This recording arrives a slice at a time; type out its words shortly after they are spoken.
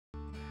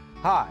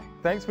Hi,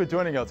 thanks for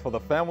joining us for the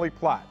Family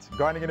Plot,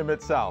 Gardening in the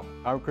Mid-South.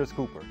 I'm Chris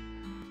Cooper.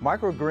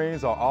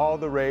 Microgreens are all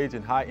the rage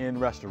in high-end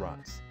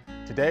restaurants.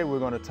 Today we're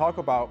going to talk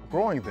about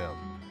growing them.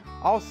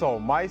 Also,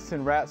 mice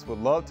and rats would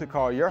love to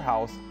call your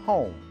house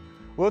home.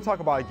 We'll talk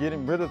about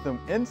getting rid of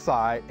them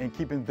inside and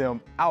keeping them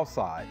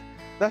outside.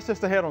 That's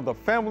just ahead on the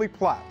Family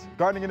Plot,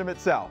 Gardening in the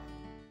Mid-South.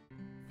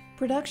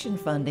 Production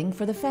funding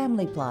for the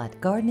Family Plot,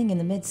 Gardening in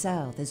the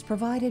Mid-South is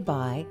provided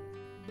by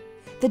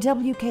the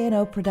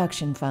WKNO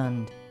Production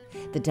Fund,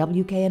 the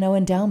WKNO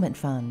Endowment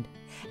Fund,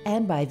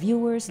 and by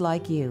viewers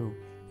like you.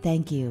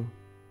 Thank you.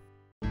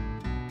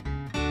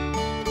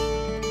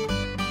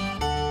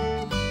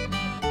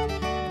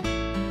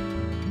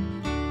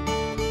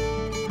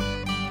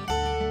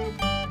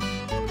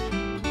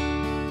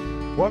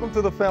 Welcome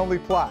to the Family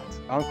Plot.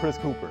 I'm Chris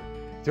Cooper.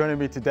 Joining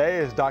me today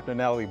is Dr.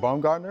 Natalie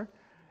Bumgarner.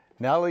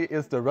 Natalie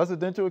is the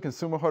Residential and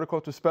Consumer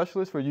Horticulture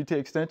Specialist for UT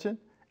Extension,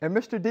 and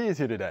Mr. D is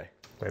here today.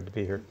 Glad to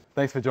be here.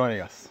 Thanks for joining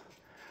us.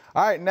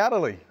 All right,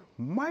 Natalie,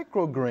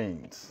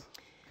 microgreens.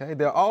 Okay,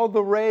 they're all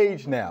the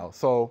rage now.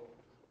 So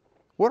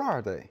what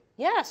are they?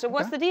 Yeah, so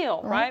what's the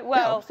deal, right? Yeah,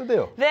 Well, what's the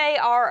deal? They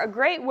are a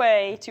great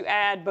way to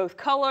add both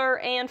color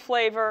and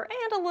flavor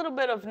and a little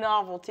bit of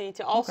novelty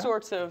to all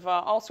sorts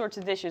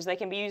of dishes. They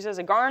can be used as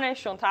a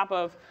garnish on top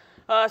of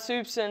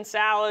soups and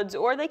salads,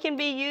 or they can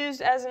be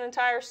used as an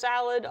entire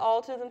salad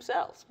all to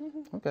themselves.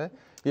 Okay.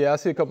 Yeah, I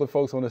see a couple of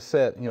folks on the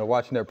set,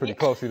 watching that pretty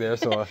closely there.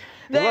 So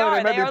they are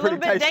a little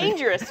bit tasty.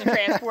 dangerous to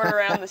transport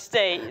around the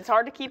state. It's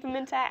hard to keep them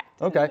intact.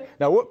 Okay.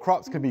 Now, what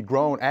crops can be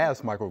grown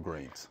as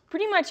microgreens?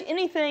 Pretty much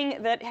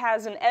anything that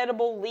has an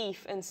edible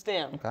leaf and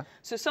stem. Okay.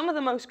 So some of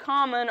the most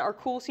common are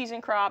cool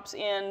season crops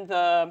in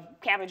the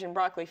cabbage and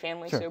broccoli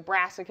family, so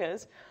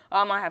brassicas.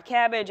 I have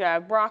cabbage, I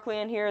have broccoli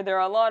in here. There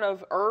are a lot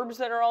of herbs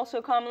that are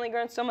also commonly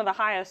grown. Some of the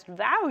highest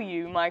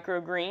value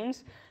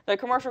microgreens, the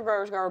commercial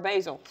growers grow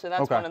basil, so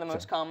that's one of the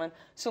most common.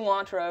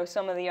 Cilantro,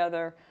 some of the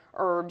other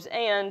herbs,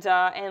 and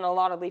a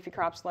lot of leafy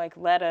crops like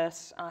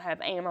lettuce. I have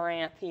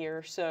amaranth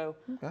here, so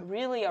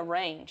really a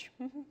range.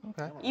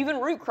 Even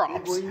root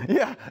crops.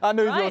 Yeah, I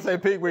knew you were going to say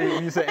pigweed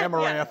when you said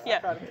amaranth.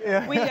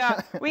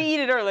 We eat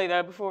it early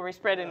though before we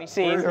spread any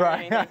seeds or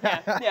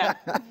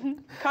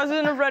anything.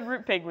 Cousin of red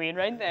root pigweed,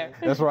 right there.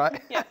 That's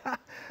right.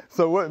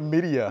 So what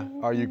media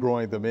are you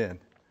growing them in?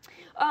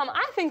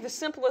 I think the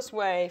simplest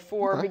way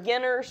for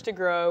beginners to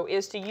grow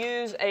is to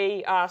use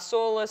a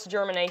soilless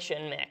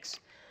germination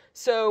mix.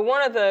 So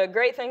one of the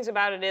great things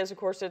about it is, of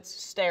course, it's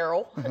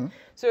sterile.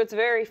 So it's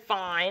very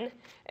fine,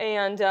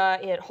 and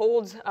it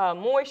holds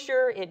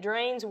moisture, it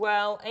drains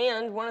well,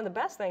 and one of the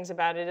best things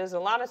about it is a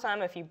lot of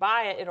time if you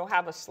buy it, it'll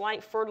have a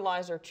slight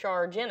fertilizer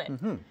charge in it.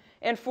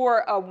 And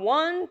for a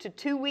 1 to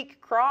 2 week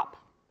crop,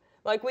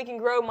 like we can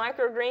grow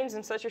microgreens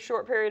in such a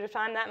short period of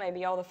time, that may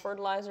be all the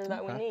fertilizer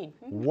that we need.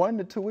 1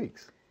 to 2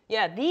 weeks.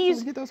 Yeah,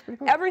 these, get those pretty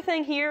quick.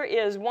 Everything here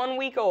is 1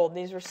 week old.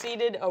 These were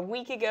seeded a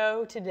week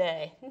ago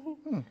today.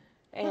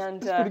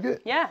 And that's pretty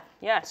good.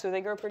 Yeah, so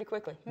they grow pretty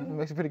quickly. It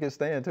makes a pretty good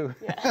stand too.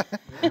 Yeah.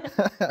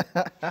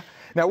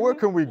 Now, where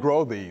can we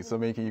grow these? I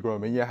mean, can you grow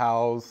them in your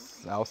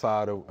house,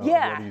 outside, or what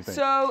do you think?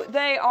 So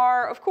they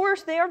are, of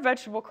course, they are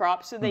vegetable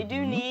crops, so they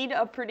do need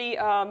a pretty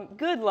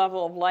good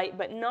level of light,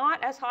 but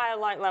not as high a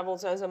light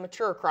levels as a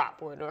mature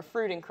crop would, or a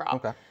fruiting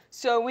crop.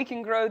 So we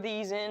can grow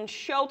these in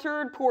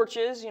sheltered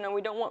porches.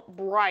 We don't want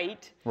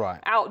bright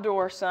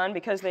outdoor sun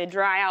because they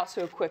dry out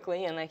so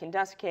quickly and they can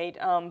desiccate,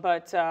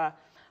 but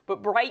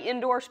bright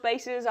indoor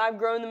spaces, I've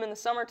grown them in the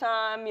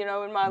summertime,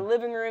 in my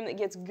living room that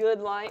gets good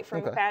light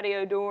from the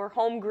patio door,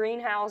 home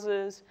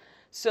greenhouses.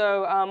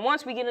 So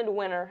once we get into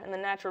winter and the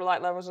natural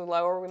light levels are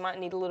lower, we might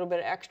need a little bit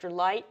of extra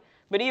light.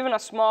 But even a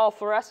small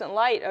fluorescent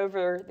light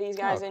over these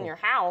guys in your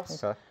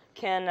house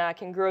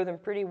can grow them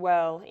pretty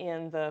well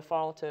in the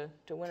fall to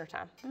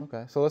wintertime.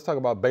 Okay, so let's talk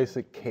about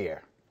basic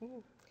care.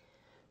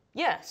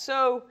 Yeah,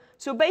 so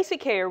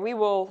basic care,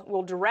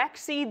 we'll direct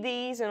seed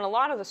these, and a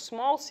lot of the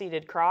small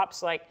seeded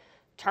crops like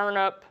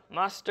turnip,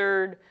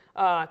 mustard,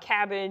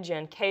 cabbage,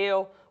 and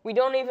kale, we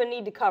don't even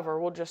need to cover.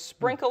 We'll just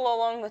sprinkle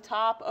along the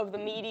top of the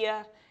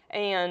media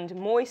and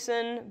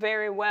moisten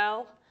very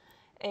well,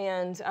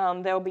 and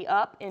they'll be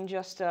up in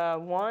just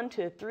 1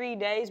 to 3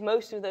 days,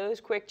 most of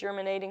those quick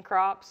germinating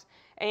crops.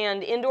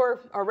 And indoor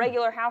or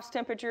regular house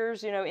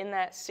temperatures, in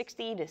that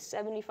 60 to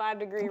 75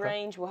 degree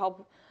range will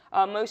help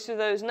most of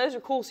those, and those are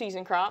cool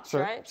season crops,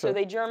 right? So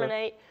they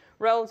germinate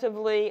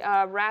relatively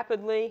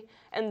rapidly,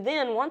 and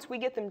then once we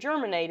get them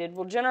germinated,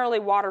 we'll generally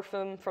water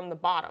them from the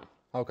bottom.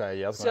 Okay,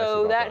 yeah.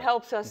 So that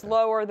helps us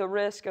lower the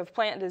risk of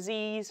plant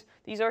disease.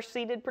 These are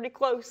seeded pretty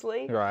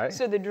closely. Right.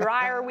 So the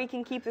drier we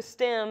can keep the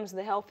stems,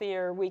 the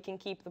healthier we can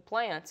keep the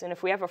plants. And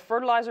if we have a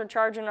fertilizer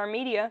charge in our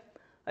media,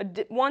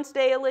 once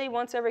daily,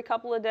 once every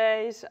couple of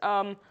days,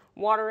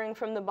 watering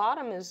from the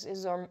bottom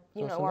is our,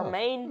 our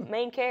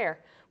main care.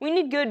 We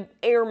need good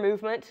air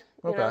movement,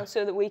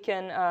 so that we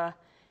can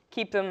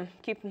keep them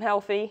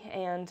healthy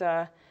and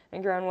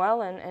growing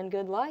well and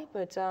good light.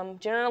 But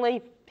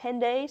generally 10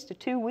 days to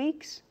 2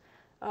 weeks,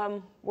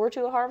 we're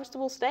to a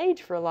harvestable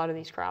stage for a lot of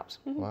these crops.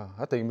 Wow,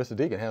 I think Mr.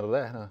 D can handle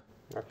that, huh?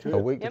 A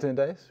week to 10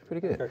 days?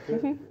 Pretty good.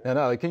 And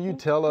Natalie, can you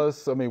tell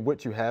us, I mean,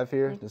 what you have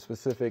here, the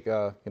specific,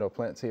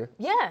 plants here?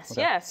 Yes,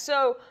 yes.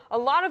 So a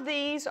lot of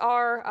these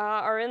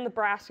are in the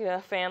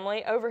brassica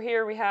family. Over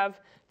here we have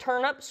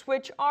turnips,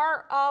 which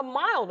are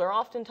milder,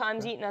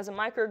 oftentimes eaten as a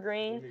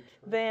microgreen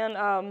than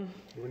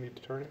Do we need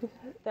to turn it?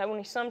 that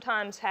we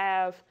sometimes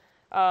have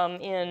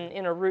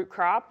in a root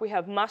crop. We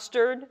have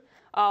mustard,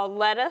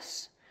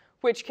 lettuce,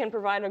 which can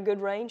provide a good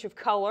range of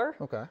color.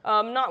 Okay.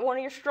 Not one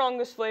of your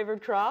strongest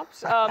flavored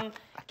crops.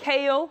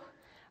 Kale,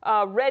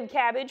 red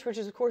cabbage, which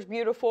is of course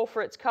beautiful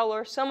for its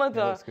color. Some of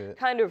the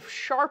kind of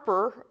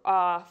sharper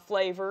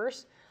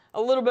flavors,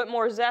 a little bit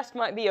more zest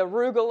might be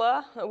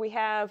arugula that we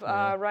have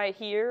right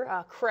here.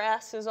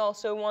 Cress is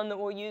also one that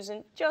we'll use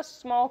in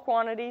just small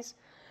quantities.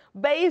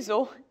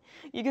 Basil.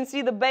 You can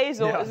see the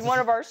basil is one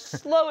of our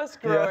slowest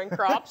growing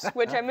crops,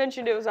 which I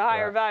mentioned it was a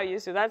higher value,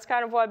 so that's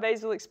kind of why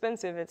basil is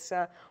expensive. It's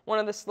one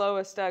of the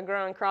slowest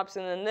growing crops,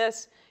 and then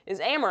this is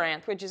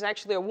amaranth, which is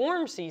actually a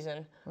warm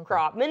season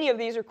crop. Many of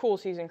these are cool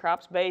season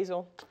crops,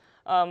 basil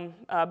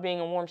being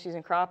a warm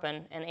season crop,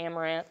 and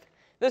amaranth.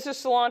 This is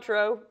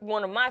cilantro,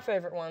 one of my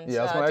favorite ones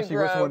Yeah, I was going to ask you,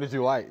 which one did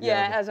you like?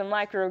 Yeah, as a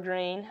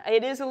microgreen.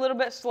 It is a little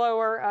bit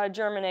slower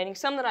germinating.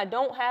 Some that I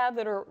don't have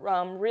that are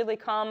really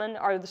common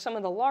are some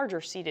of the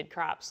larger seeded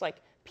crops,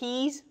 like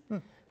peas.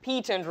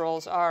 Pea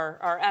tendrils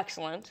are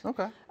excellent.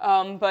 Okay.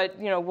 But,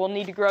 we'll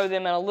need to grow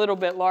them in a little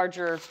bit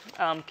larger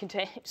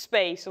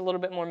space, a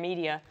little bit more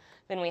media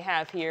than we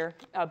have here.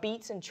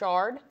 Beets and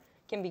chard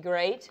can be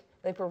great.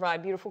 They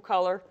provide beautiful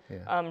color.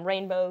 Yeah.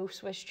 Rainbow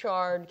Swiss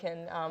chard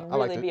can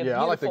really be a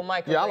beautiful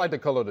microgreen. Yeah, I like the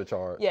color of the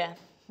chard. Yeah.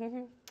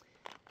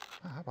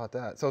 How about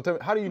that? So tell me,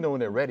 how do you know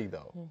when they're ready,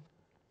 though?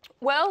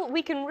 Well,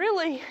 we can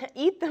really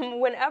eat them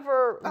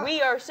whenever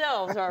we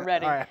ourselves are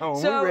ready. All right,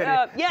 we're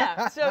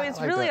ready. So it's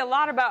like really a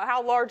lot about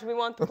how large we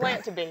want the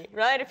plant to be,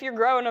 right? If you're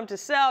growing them to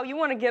sell, you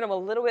want to get them a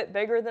little bit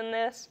bigger than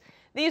this.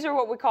 These are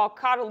what we call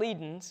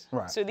cotyledons.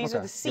 Right. So these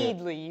are the seed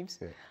leaves.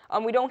 Yeah.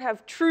 We don't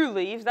have true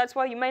leaves. That's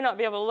why you may not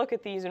be able to look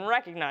at these and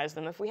recognize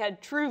them. If we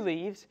had true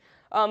leaves,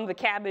 the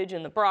cabbage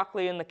and the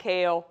broccoli and the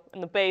kale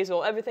and the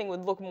basil, everything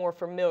would look more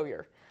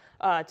familiar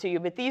to you.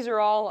 But these are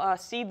all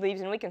seed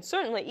leaves, and we can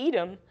certainly eat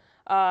them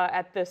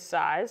at this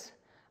size.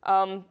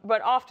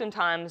 But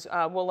oftentimes,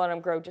 we'll let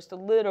them grow just a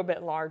little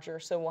bit larger,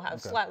 so we'll have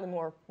slightly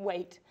more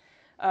weight.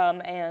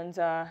 And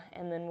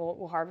then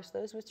we'll harvest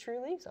those with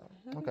true leaves on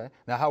them. Okay.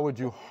 Now, how would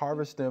you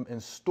harvest them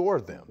and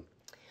store them?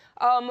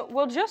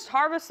 We'll just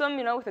harvest them,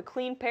 with a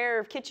clean pair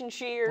of kitchen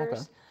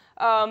shears.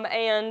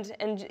 And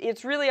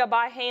it's really a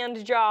by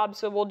hand job,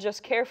 so we'll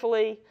just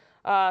carefully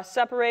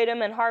separate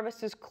them and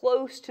harvest as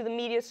close to the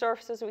media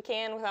surface as we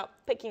can without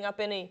picking up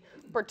any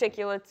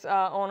particulates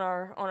on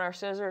our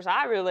scissors.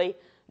 I really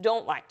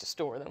don't like to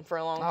store them for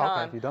a long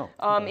time. Okay, you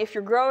don't. If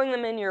you're growing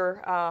them in your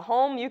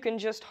home, you can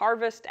just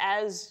harvest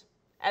as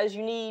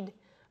you need.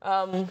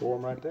 Store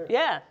them right there.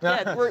 Yeah,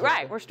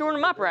 we're storing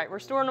them upright. We're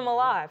storing them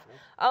alive.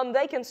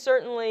 They can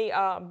certainly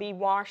be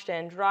washed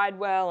and dried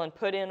well and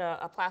put in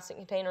a plastic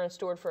container and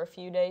stored for a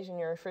few days in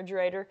your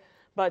refrigerator.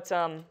 But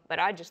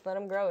I just let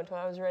them grow until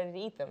I was ready to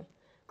eat them,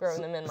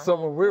 growing them in my home. So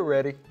when we're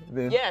ready,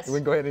 then we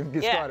can go ahead and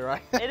get started,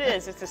 right? It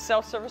is. It's a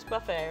self-service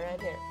buffet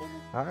right here.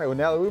 All right, well,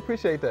 Natalie, we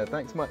appreciate that.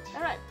 Thanks much.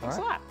 All right, thanks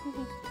a lot.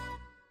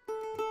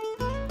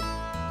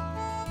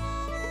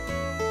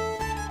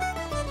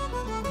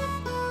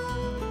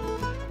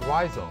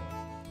 Rhizome.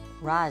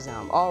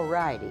 Rhizome, all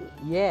righty,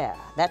 yeah.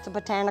 That's a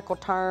botanical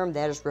term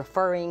that is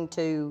referring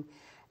to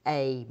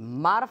a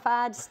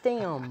modified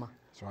stem.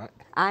 That's right.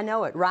 I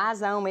know it.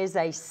 Rhizome is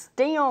a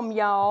stem,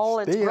 y'all.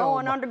 It's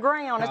growing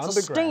underground. It's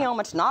a stem.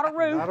 It's not a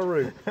root. Not a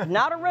root.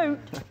 Not a root.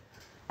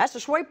 That's a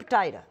sweet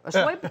potato. A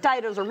sweet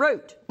potato is a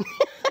root.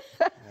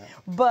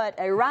 But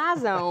a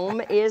rhizome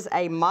is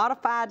a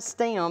modified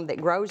stem that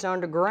grows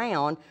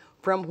underground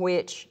from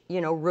which,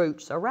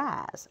 roots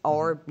arise,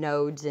 or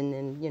nodes, and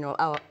then,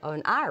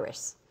 an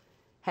iris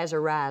has a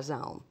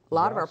rhizome. A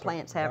lot of our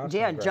plants have,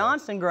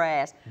 Johnson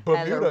grass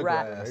has a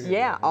rhizome.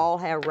 Yeah, all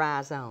have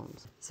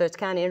rhizomes. So it's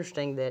kind of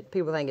interesting that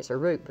people think it's a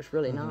root, but it's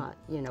really not.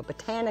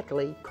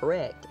 Botanically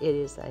correct, it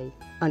is a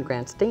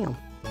underground stem.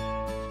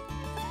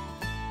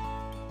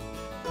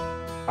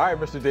 All right,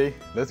 Mr. D,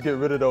 let's get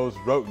rid of those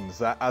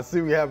rodents. I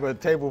see we have a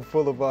table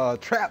full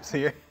of traps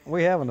here.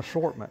 We have an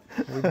assortment.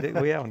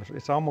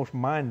 It's almost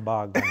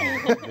mind-boggling,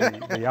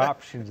 the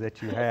options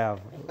that you have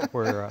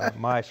where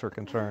mice are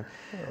concerned.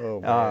 Oh,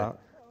 man.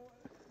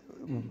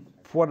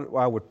 What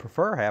I would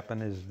prefer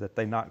happen is that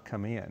they not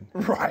come in,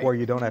 right, where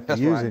you don't have to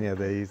use any of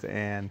these,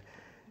 and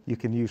you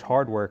can use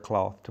hardware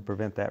cloth to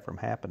prevent that from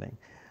happening.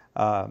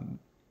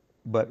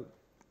 But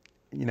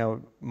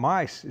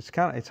mice,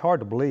 it's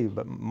hard to believe,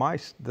 but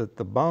mice, the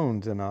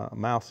bones in a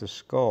mouse's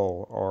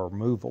skull are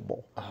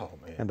movable. Oh,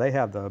 man. And they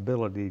have the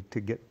ability to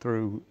get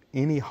through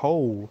any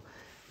hole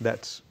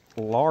that's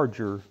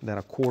larger than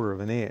a 1/4 of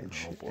an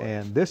inch. Oh, boy.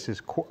 And this is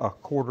a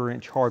 1/4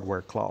 inch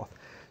hardware cloth.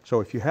 So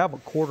if you have a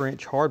 1/4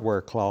 inch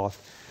hardware cloth,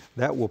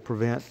 that will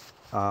prevent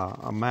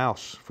a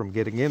mouse from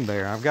getting in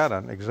there. I've got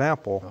an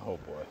example. Oh,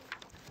 boy.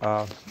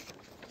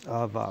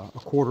 of a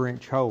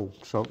 1/4-inch hole.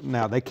 So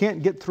now they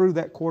can't get through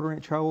that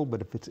 1/4-inch hole,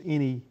 but if it's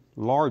any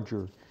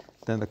larger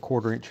than the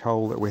 1/4-inch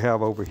hole that we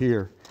have over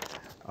here,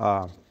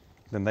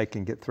 then they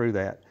can get through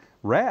that.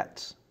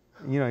 Rats,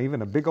 you know,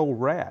 even a big old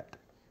rat,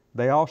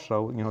 they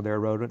also, you know, they're a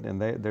rodent,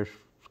 and their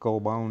skull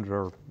bones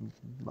are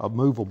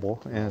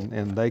movable,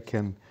 and they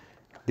can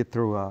get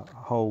through a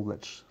hole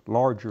that's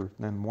larger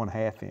than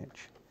 1/2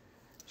 inch.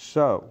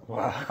 So,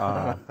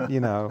 you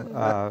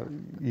know,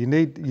 you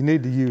need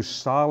to use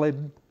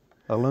solid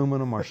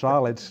aluminum or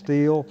solid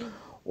steel,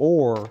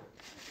 or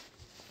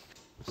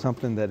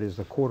something that is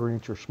a 1/4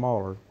 inch or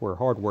smaller, where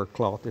hardware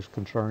cloth is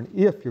concerned,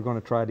 if you're going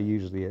to try to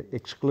use the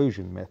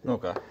exclusion method.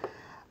 Okay.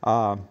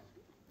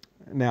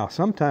 Now,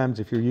 sometimes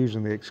if you're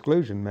using the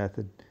exclusion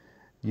method,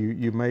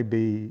 you may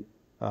be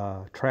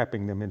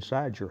trapping them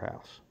inside your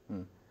house.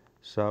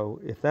 So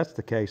if that's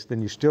the case,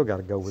 then you still got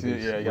to go with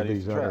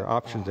these other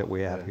options that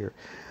we have here.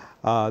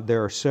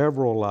 There are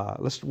several,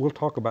 we'll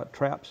talk about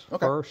traps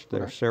first.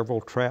 There are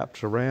several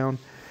traps around.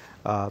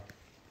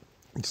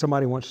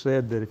 Somebody once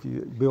said that if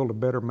you build a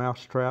better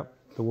mouse trap,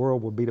 the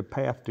world will be the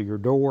path to your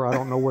door. I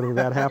don't know whether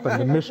that happened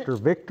to Mr.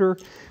 Victor,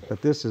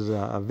 but this is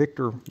a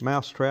Victor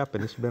mouse trap,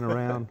 and it's been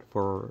around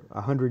for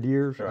 100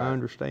 years, I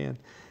understand.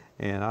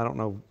 And I don't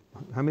know,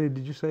 how many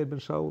did you say had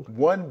been sold?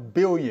 1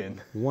 billion.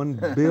 1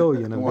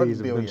 billion of 1 these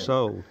have been billion.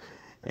 sold.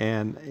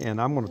 And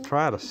I'm going to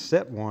try to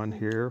set one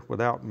here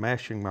without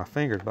mashing my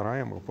fingers, but I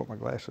am going to put my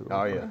glasses on.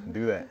 Oh yeah,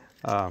 do that.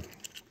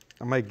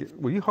 I may get,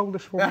 will you hold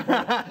this for me?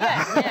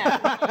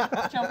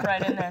 Yeah. Jump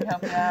right in there and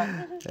help you out.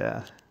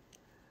 Yeah.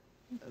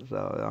 So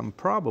I'm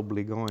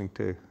probably going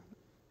to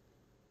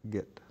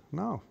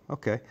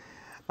okay.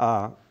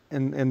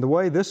 And the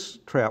way this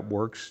trap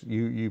works,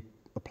 you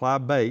apply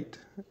bait,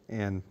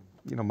 and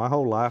you know, my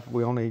whole life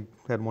we only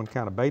had one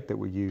kind of bait that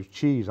we used,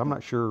 cheese. I'm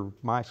not sure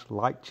mice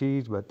like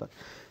cheese, but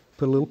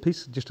put a little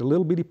piece, just a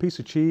little bitty piece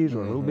of cheese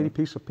or a little bitty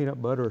piece of peanut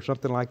butter or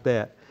something like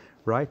that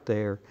right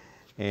there.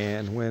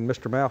 And when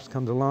Mr. Mouse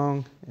comes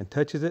along and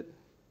touches it,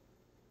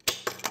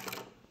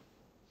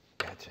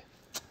 Gotcha.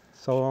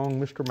 so long,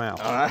 Mr. Mouse.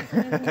 All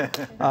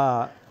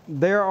right.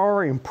 There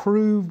are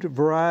improved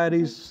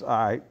varieties.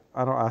 I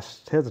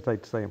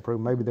hesitate to say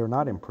improved. Maybe they're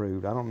not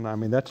improved. I don't know. I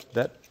mean, that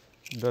does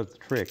the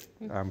trick,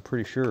 I'm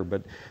pretty sure.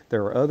 But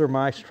there are other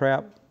mouse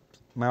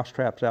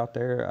traps out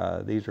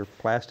there. These are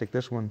plastic.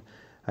 This one,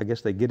 I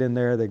guess they get in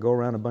there, they go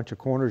around a bunch of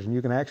corners, and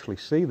you can actually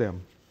see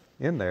them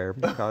in there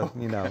because,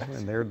 you know,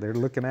 and they're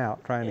looking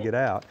out, trying to get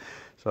out.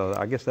 So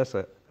I guess that's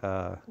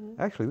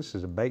actually this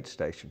is a bait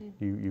station.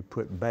 You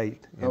put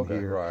bait in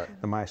here.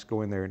 Right. The mice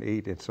go in there and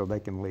eat, and so they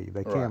can leave.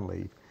 They can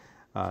leave.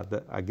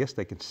 I guess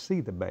they can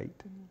see the bait,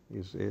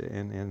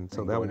 and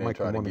so that will make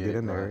them want to get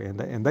in there,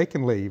 and they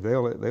can leave.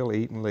 They'll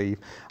eat and leave.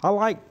 I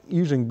like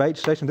using bait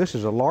stations. This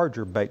is a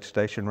larger bait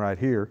station right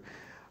here.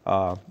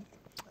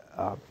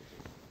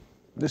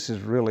 This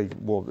is really,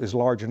 well, is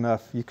large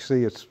enough. You can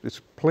see it's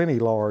plenty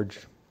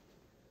large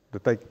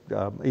that they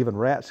even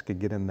rats could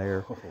get in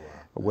there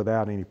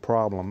without any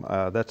problem.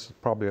 That's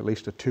probably at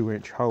least a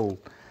 2-inch hole,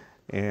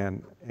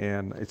 and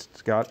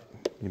it's got,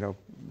 you know,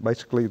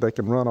 basically they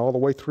can run all the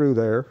way through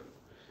there.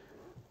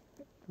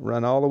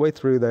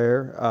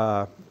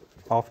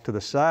 Off to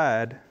the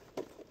side,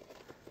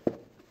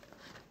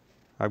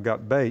 I've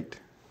got bait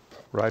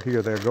right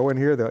here. They'll go in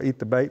here, they'll eat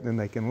the bait, and then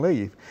they can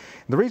leave.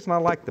 And the reason I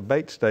like the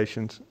bait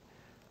stations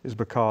is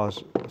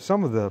because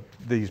some of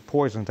these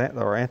poisons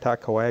are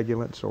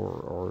anticoagulants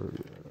or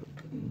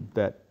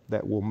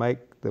that will make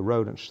the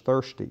rodents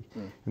thirsty,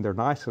 and they're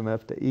nice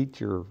enough to eat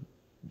your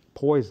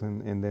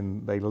poison, and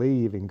then they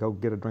leave and go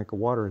get a drink of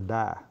water and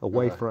die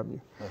away from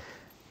you.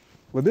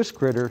 With this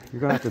critter, you're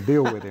going to have to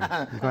deal with him.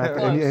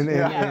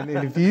 And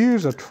if you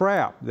use a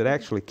trap that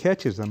actually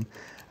catches them,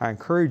 I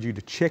encourage you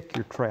to check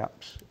your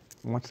traps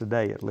once a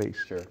day at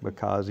least,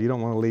 because you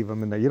don't want to leave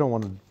them in there. You don't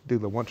want to do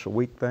the once a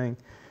week thing,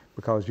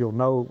 because you'll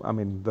know. I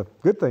mean, the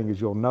good thing is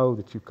you'll know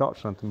that you've caught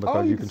something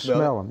because you can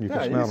smell them. You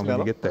can smell them when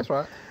you get there. That's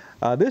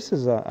right. This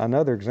is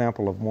another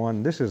example of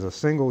one. This is a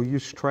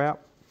single-use trap.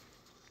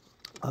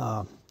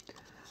 I'm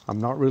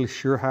not really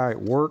sure how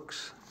it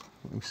works.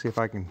 Let me see if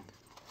I can.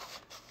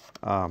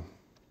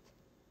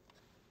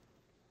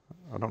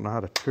 I don't know how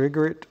to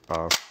trigger it.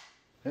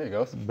 There you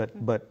go.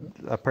 But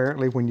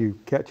apparently when you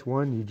catch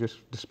one, you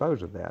just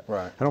dispose of that.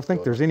 Right. I don't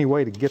think there's any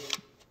way to get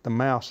the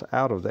mouse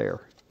out of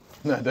there.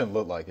 No, it doesn't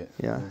look like it.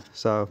 Yeah.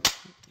 So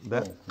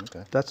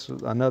that's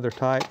another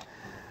type.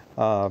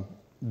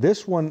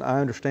 This one I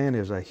understand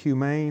is a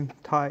humane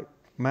type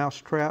mouse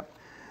trap.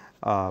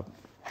 Let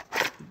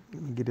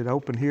me get it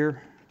open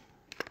here.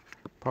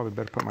 Probably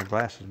better put my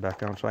glasses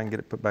back on so I can get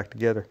it put back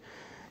together.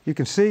 You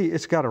can see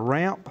it's got a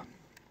ramp,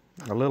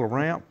 a little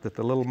ramp that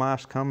the little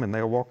mice come and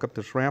they'll walk up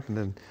this ramp,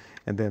 and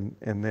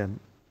then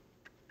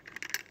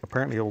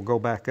apparently it will go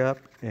back up,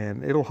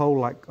 and it'll hold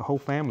like a whole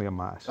family of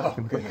mice. You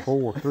can put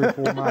 3 or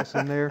 4 mice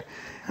in there,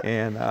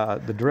 and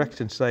the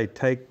directions say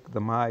take the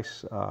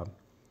mice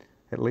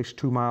at least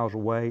 2 miles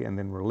away and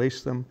then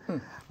release them.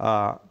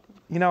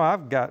 You know,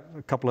 I've got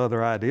a couple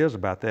other ideas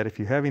about that. If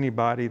you have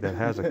anybody that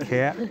has a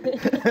cat,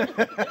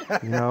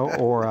 you know,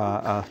 or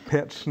a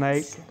pet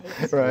snake,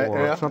 Right,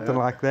 or something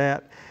like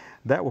that,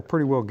 that will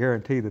pretty well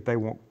guarantee that they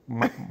won't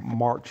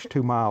march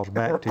 2 miles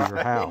back to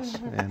your house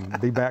and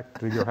be back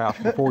to your house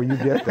before you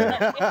get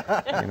there.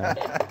 You know,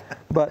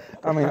 but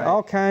I mean,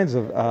 all kinds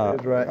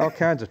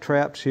of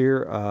traps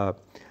here.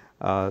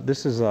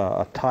 This is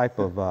a type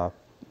of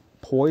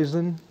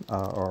poison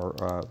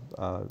or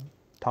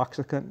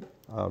toxicant.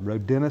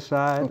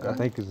 Rodenticide, I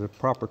think is the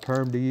proper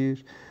term to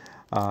use.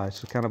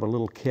 It's kind of a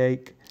little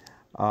cake.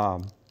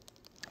 I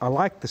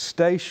like the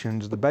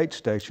stations, the bait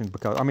stations,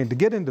 because, I mean, to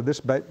get into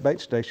this bait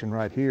station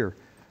right here,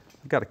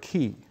 I've got a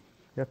key.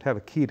 You have to have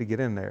a key to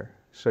get in there,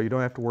 so you don't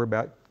have to worry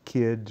about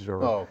kids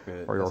or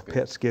your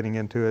pets getting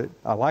into it.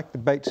 I like the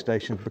bait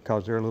stations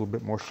because they're a little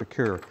bit more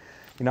secure.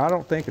 You know, I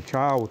don't think a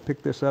child would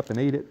pick this up and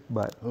eat it,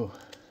 but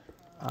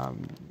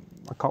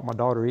I caught my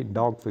daughter eating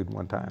dog food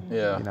one time.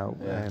 Yeah. You know,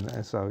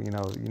 and so, you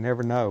know, you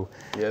never know.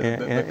 Yeah,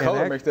 the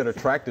color makes it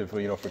attractive for,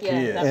 you know, for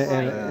kids.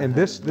 And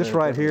this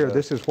right here,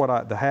 this is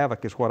what the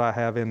havoc is what I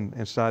have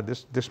inside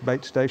this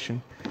bait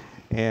station.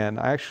 And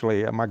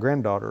actually, my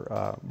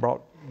granddaughter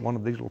brought one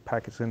of these little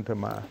packets into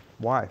my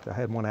wife. I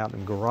had one out in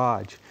the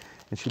garage,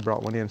 and she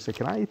brought one in and said,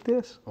 "Can I eat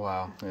this?"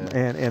 Wow.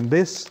 Yeah. And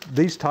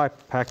these type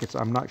of packets,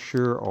 I'm not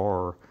sure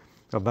are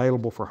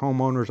available for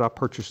homeowners. I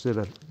purchased it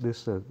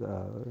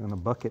in a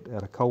bucket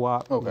at a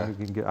co-op. Okay. You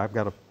can get, I've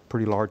got a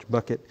pretty large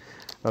bucket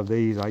of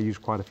these. I use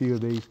quite a few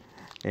of these,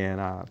 and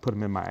I put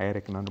them in my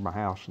attic and under my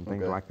house and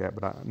things like that.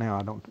 But now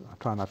I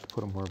try not to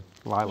put them where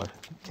Lila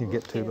can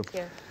get to them.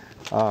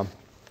 Yeah.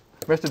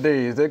 Mr. D,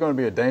 is there going to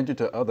be a danger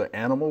to other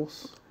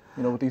animals,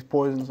 you know, with these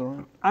poisons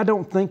around? I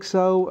don't think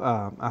so.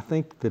 I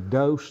think the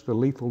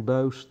lethal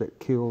dose that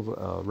kills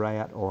a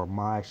rat or a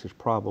mice is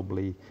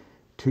probably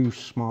too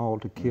small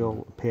to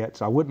kill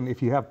pets. I wouldn't,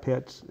 if you have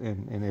pets,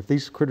 and if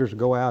these critters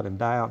go out and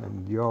die out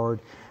in the yard,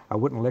 I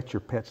wouldn't let your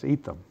pets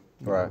eat them.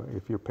 Right. You know,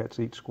 if your pets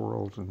eat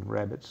squirrels and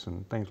rabbits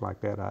and things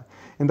like that,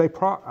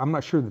 I'm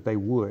not sure that they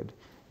would,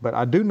 but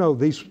I do know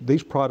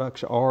these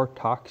products are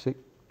toxic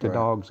to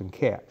dogs and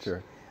cats.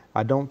 Sure.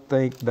 I don't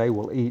think they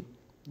will eat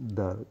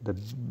the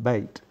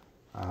bait,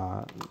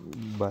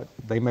 but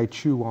they may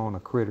chew on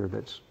a critter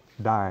that's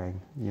dying,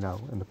 you know,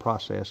 in the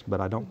process,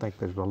 but I don't think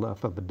there's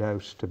enough of a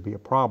dose to be a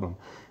problem.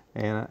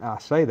 And I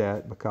say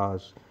that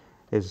because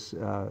as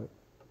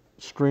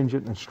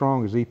stringent and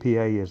strong as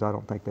EPA is, I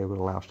don't think they would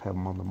allow us to have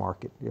them on the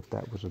market if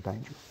that was a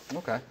danger.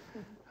 Okay.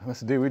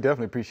 Mr. D, we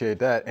definitely appreciate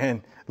that.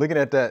 And looking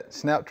at that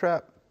snap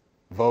trap,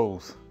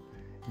 voles.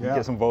 You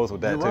get some voles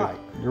with that too. Right.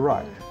 You're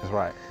right. That's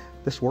right.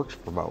 This works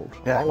for voles.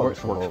 Yeah, all it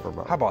works of this works for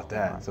voles. How about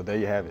that? Right. So there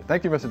you have it.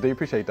 Thank you, Mr. D.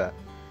 Appreciate that.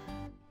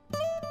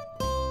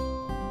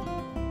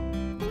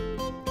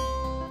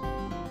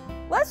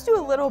 Let's do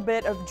a little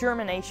bit of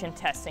germination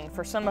testing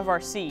for some of our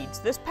seeds.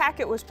 This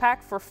packet was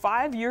packed for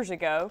 5 years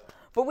ago,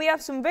 but we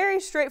have some very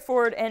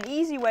straightforward and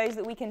easy ways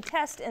that we can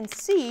test and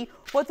see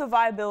what the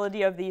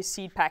viability of these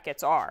seed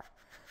packets are.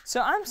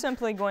 So I'm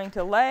simply going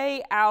to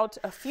lay out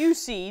a few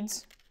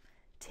seeds.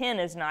 10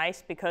 is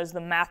nice because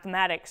the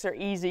mathematics are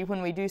easy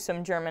when we do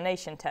some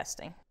germination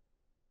testing.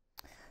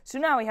 So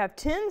now we have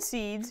 10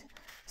 seeds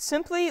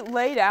simply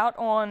laid out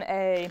on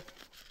a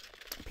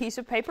piece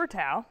of paper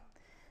towel.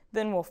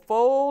 Then we'll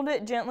fold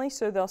it gently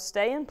so they'll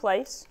stay in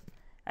place,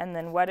 and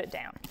then wet it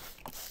down.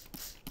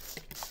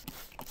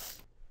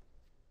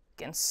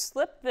 You can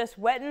slip this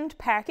wettened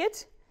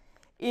packet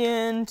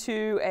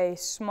into a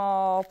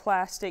small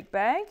plastic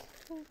bag.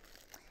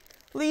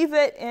 Leave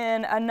it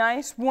in a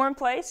nice warm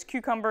place.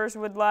 Cucumbers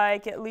would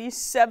like at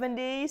least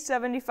 70,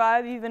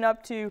 75, even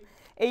up to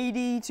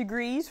 80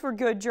 degrees for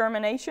good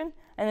germination,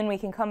 and then we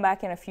can come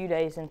back in a few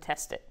days and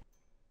test it.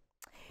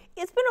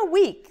 It's been a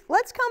week.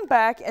 Let's come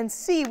back and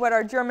see what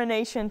our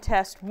germination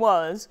test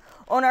was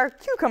on our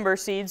cucumber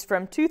seeds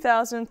from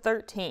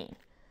 2013.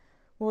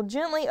 We'll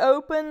gently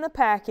open the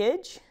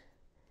package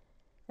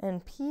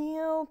and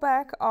peel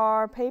back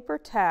our paper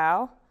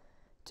towel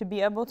to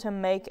be able to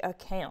make a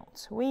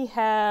count. We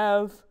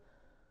have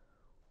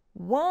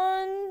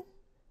 1,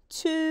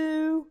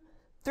 2,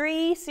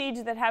 3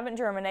 seeds that haven't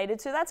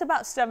germinated, so that's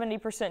about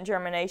 70%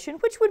 germination,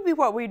 which would be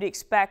what we'd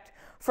expect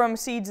from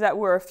seeds that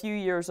were a few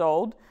years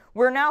old.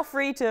 We're now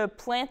free to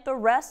plant the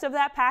rest of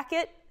that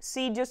packet,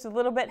 seed just a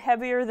little bit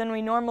heavier than we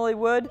normally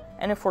would,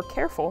 and if we're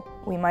careful,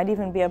 we might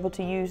even be able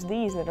to use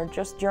these that are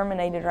just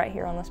germinated right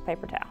here on this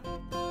paper towel.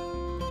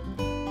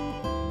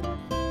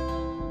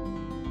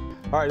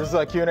 All right, this is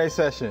our Q&A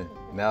session.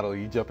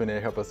 Natalie, you jump in there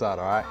and help us out,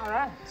 all right? All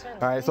right,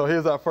 certainly. All right, so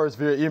here's our first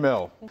via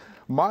email.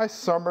 My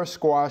summer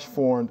squash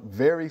formed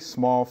very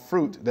small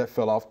fruit that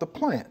fell off the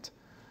plant.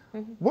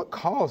 What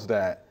caused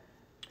that?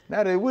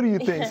 Natalie, what do you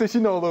think, since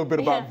you know a little bit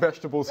about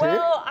vegetables here?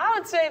 Well, I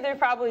would say they're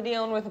probably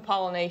dealing with a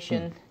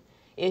pollination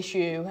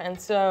issue. And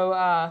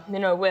so, you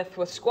know, with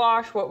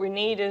squash, what we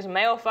need is a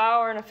male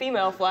flower and a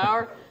female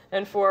flower.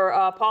 And for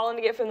pollen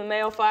to get from the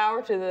male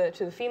flower to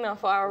the female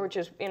flower, which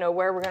is, you know,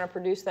 where we're going to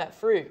produce that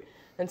fruit.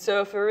 And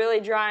so if they're really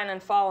drying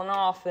and falling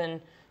off,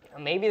 then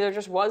maybe there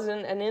just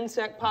wasn't an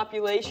insect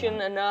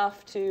population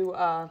enough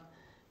to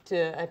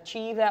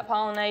achieve that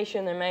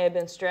pollination. There may have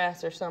been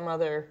stress or some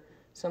other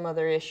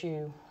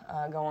issue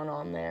going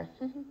on there.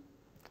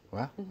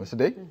 Well, Mr.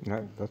 D?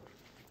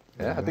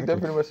 Yeah, I think that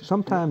pretty much.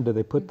 Sometimes do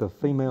they put the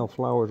female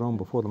flowers on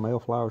before the male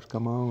flowers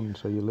come on,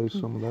 so you lose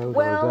some of those?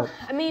 Well, or is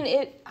that... I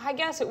mean, I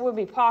guess it would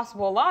be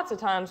possible. Lots of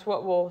times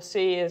what we'll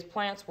see is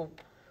plants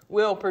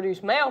will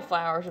produce male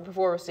flowers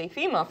before we see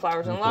female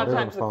flowers. And a lot of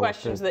times the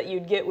questions that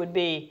you'd get would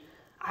be,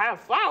 I have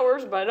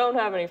flowers, but I don't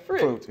have any fruit.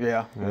 Fruit,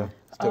 yeah.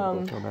 It's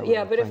typical.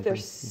 Yeah, but if they're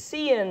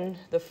seeing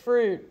the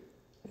fruit,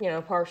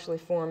 partially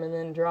form and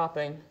then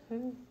dropping.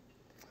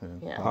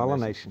 Yeah.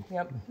 Pollination.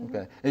 Yep.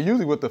 Okay. And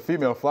usually with the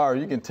female flower,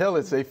 you can tell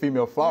it's a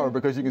female flower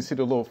because you can see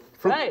the little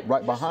fruit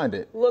right behind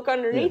it. Look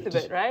underneath of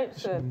it, right?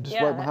 So, just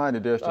right behind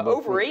it, there's the little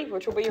ovary, fruit.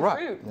 which will be your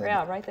fruit.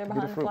 Yeah, right there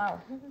behind the flower.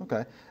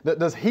 Okay.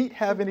 Does heat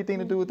have anything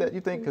to do with that,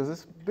 you think? Because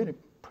it's been a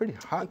pretty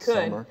hot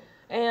summer.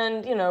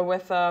 And,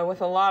 with a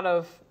lot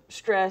of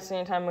stress,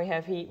 anytime we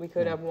have heat, we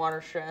could have water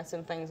stress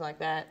and things like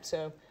that.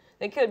 So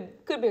it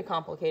could be a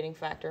complicating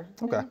factor.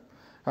 Okay.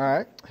 All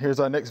right. Here's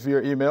our next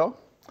viewer email.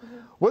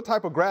 What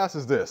type of grass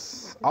is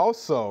this?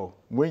 Also,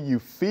 when you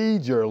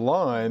feed your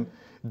lawn,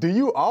 do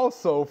you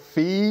also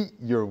feed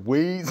your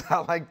weeds? I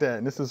like that.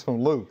 And this is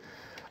from Lou.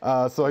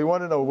 So he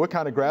wanted to know what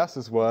kind of grass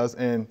this was,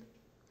 and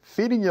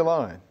feeding your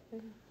lawn.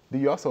 Do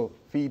you also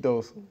feed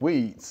those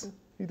weeds? What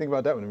do you think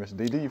about that one, Mr.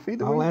 D? Do you feed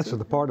the weeds? I'll answer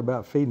the part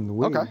about feeding the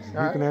weeds. Okay.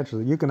 You can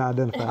answer. You can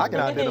identify. I can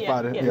identify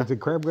it. Is it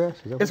crabgrass?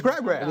 It's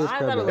crabgrass.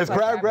 It's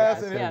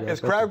crabgrass.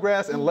 It's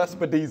crabgrass and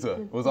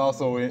lespedeza was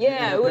also in.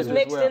 Yeah, it was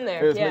mixed in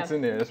there. It was mixed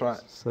in there. That's right.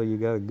 So you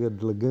got a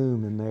good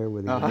legume in there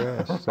with your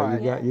grass. So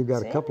you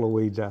got a couple of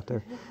weeds out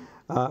there.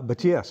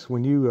 But yes,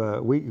 when you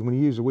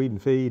use a weed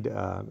and feed,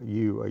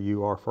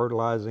 you are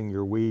fertilizing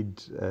your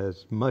weeds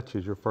as much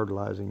as you're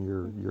fertilizing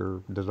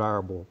your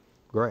desirable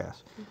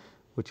grass,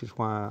 which is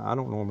why I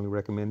don't normally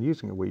recommend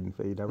using a weed and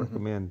feed. I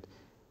recommend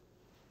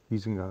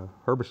using a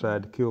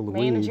herbicide to kill the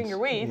weeds. Managing your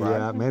weeds.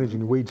 Yeah, managing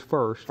the weeds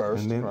first,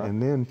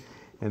 and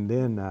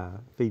then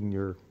feeding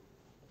your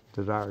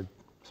desired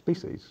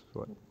species.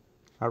 What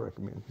I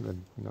recommend.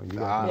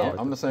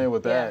 I'm the same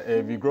with that.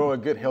 If you grow a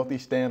good healthy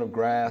stand of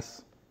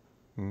grass,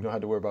 you don't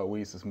have to worry about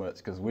weeds as much,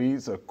 because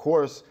weeds, of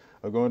course,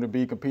 are going to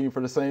be competing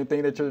for the same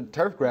thing that your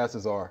turf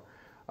grasses are,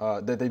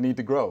 that they need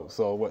to grow.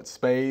 So what?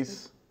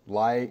 Space,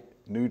 light,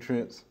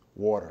 nutrients,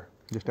 water.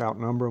 Just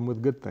outnumber them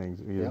with good things,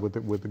 with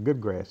the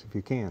good grass if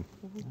you can.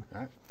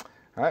 All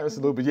right,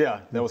 Mr. Lou, but yeah,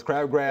 that was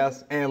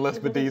crabgrass and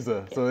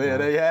lespedeza. So yeah,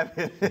 there you have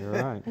it. You're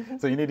right.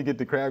 So you need to get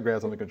the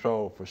crabgrass under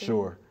control for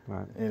sure.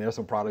 Right. And there's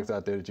some products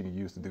out there that you can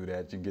use to do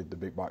that. You can get the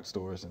big box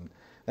stores, and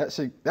that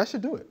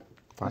should do it.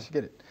 I should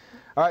get it.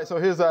 All right, so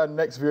here's our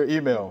next viewer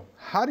email.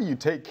 How do you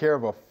take care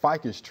of a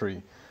ficus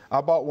tree?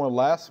 I bought one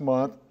last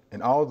month,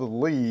 and all the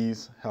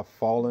leaves have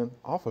fallen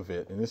off of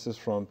it. And this is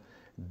from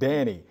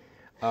Danny.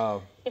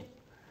 Common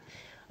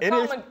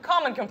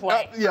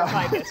complaint for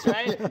ficus,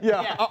 right?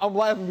 I'm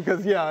laughing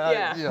because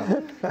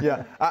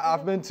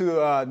I've been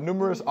to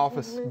numerous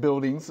office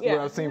buildings where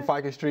I've seen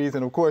ficus trees,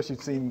 and of course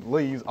you've seen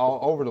leaves all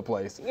over the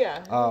place.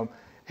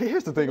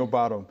 Here's the thing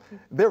about them.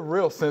 They're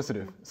real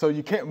sensitive, so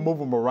you can't move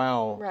them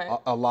around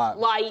a lot.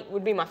 Light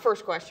would be my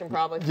first question,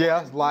 probably.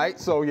 Yeah, light.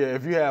 So yeah,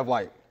 if you have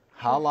like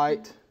high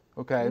light,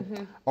 okay,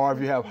 or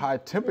if you have high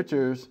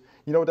temperatures,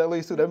 you know what that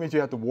leads to? That means you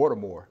have to water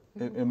more.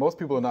 And most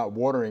people are not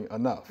watering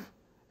enough.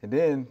 And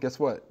then guess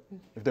what?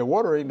 If they're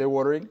watering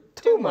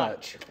too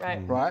much.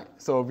 Right.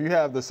 So if you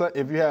have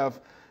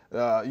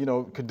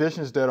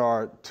conditions that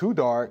are too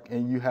dark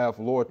and you have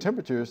lower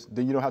temperatures,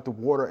 then you don't have to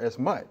water as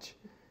much.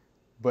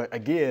 But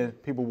again,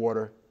 people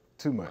water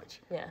too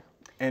much. Yeah.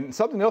 And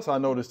something else I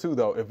noticed too,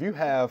 though, if you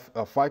have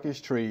a ficus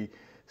tree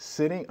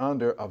sitting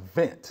under a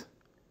vent.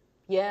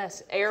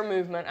 Yes, air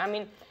movement. I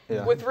mean,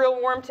 with real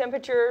warm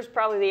temperatures,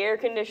 probably the air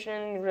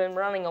conditioning has been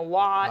running a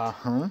lot.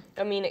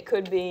 I mean, it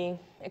could be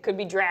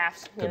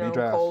drafts,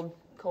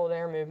 cold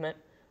air movement,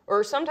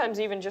 or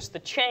sometimes even just the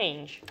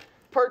change.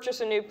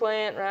 Purchase a new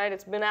plant, right?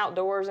 It's been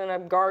outdoors in a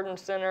garden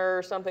center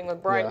or something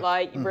with bright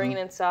light. You bring it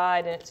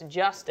inside, and it's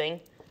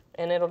adjusting.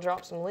 And it'll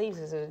drop some leaves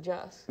as it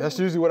adjusts. That's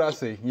usually what I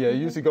see. Yeah, it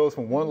usually goes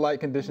from one light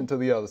condition to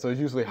the other. So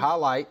it's usually high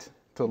light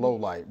to low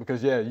light,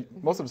 because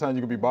most of the time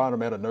you can be buying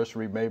them at a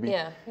nursery maybe,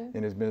 and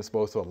it's been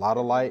exposed to a lot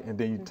of light, and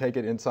then you take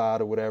it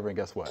inside or whatever, and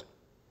guess what?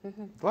 The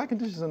light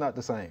conditions are not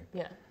the same.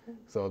 Yeah.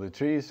 So the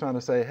tree is trying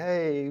to say,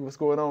 hey, what's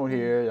going on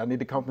here? I need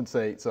to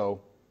compensate. So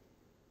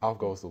off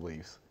goes the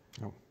leaves.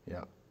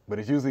 Yeah. But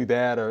it's usually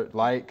that, or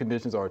light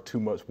conditions, or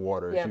too much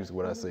water. It's usually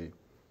what I see.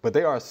 But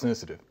they are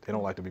sensitive. They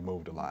don't like to be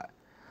moved a lot.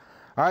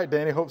 All right,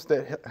 Danny, hope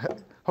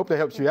that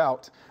helps you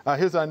out.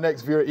 Here's our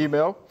next viewer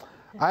email.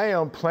 I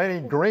am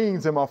planting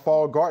greens in my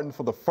fall garden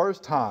for the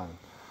first time.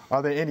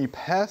 Are there any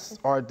pests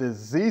or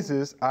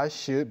diseases I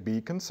should be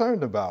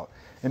concerned about?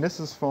 And this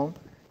is from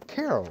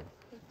Carol.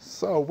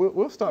 So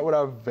we'll start with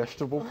our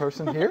vegetable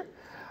person here.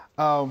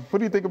 What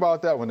do you think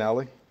about that one,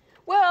 Natalie?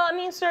 Well, I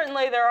mean,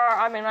 certainly there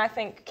are. I mean, I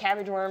think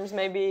cabbage worms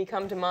maybe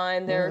come to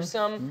mind. There are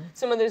some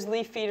of those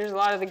leaf feeders. A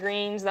lot of the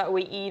greens that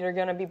we eat are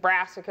going to be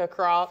brassica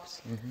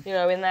crops, you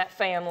know, in that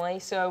family.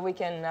 So we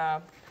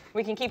can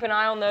keep an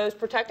eye on those,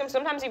 protect them.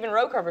 Sometimes even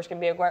row covers can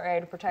be a great way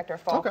to protect our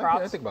fall crops.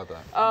 Okay, I think about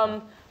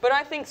that. But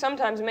I think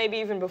sometimes maybe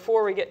even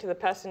before we get to the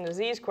pest and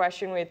disease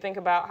question, we'd think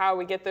about how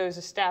we get those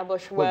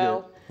established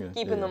well,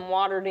 keeping them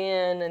watered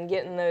in and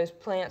getting those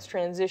plants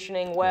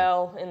transitioning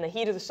well in the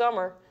heat of the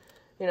summer.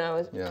 You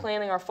know,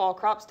 planting our fall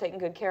crops, taking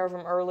good care of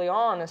them early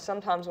on is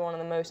sometimes one of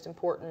the most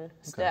important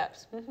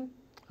steps.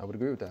 I would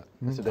agree with that.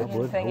 Mr. Davis?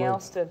 Anything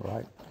else to?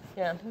 Right.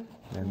 Yeah.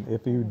 And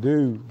if you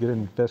do get an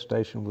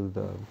infestation with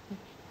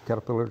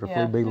caterpillars or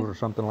flea beetles or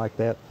something like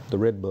that, the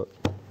Red Book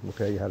will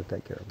tell you how to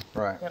take care of them.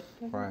 Right,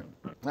 right.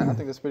 I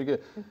think that's pretty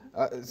good.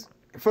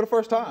 For the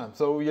first time,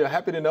 so you're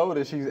happy to know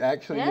that she's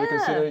actually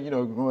considering, you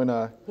know, growing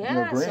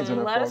greens in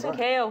her lettuce fall and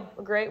kale,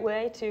 a great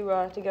way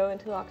to go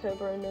into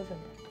October and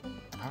November.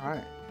 All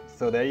right.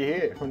 So there you hear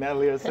it from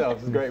Natalie herself.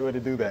 It's a great way to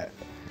do that.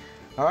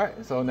 All right.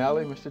 So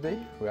Natalie, Mr. D,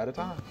 we're out of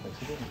time. Thanks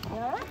for doing it. All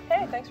right.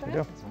 Hey, thanks for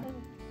having us.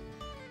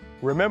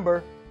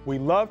 Remember, we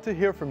love to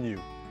hear from you.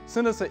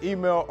 Send us an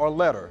email or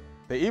letter.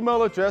 The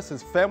email address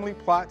is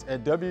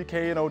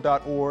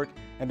familyplot@wkno.org,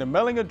 and the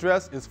mailing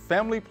address is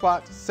Family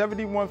Plot,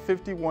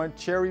 7151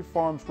 Cherry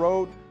Farms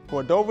Road,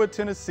 Cordova,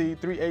 Tennessee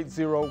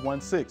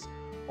 38016.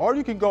 Or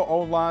you can go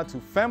online to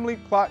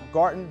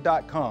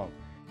familyplotgarden.com.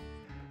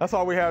 That's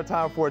all we have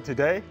time for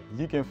today.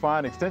 You can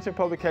find extension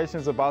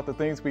publications about the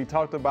things we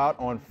talked about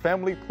on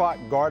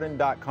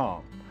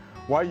familyplotgarden.com.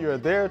 While you're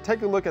there,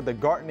 take a look at the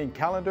gardening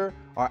calendar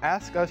or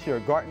ask us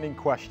your gardening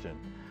question.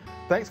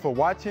 Thanks for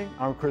watching.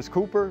 I'm Chris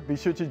Cooper. Be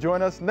sure to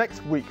join us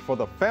next week for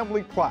the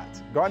Family Plot,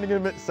 Gardening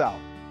in the Mid-South.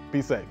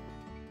 Be safe.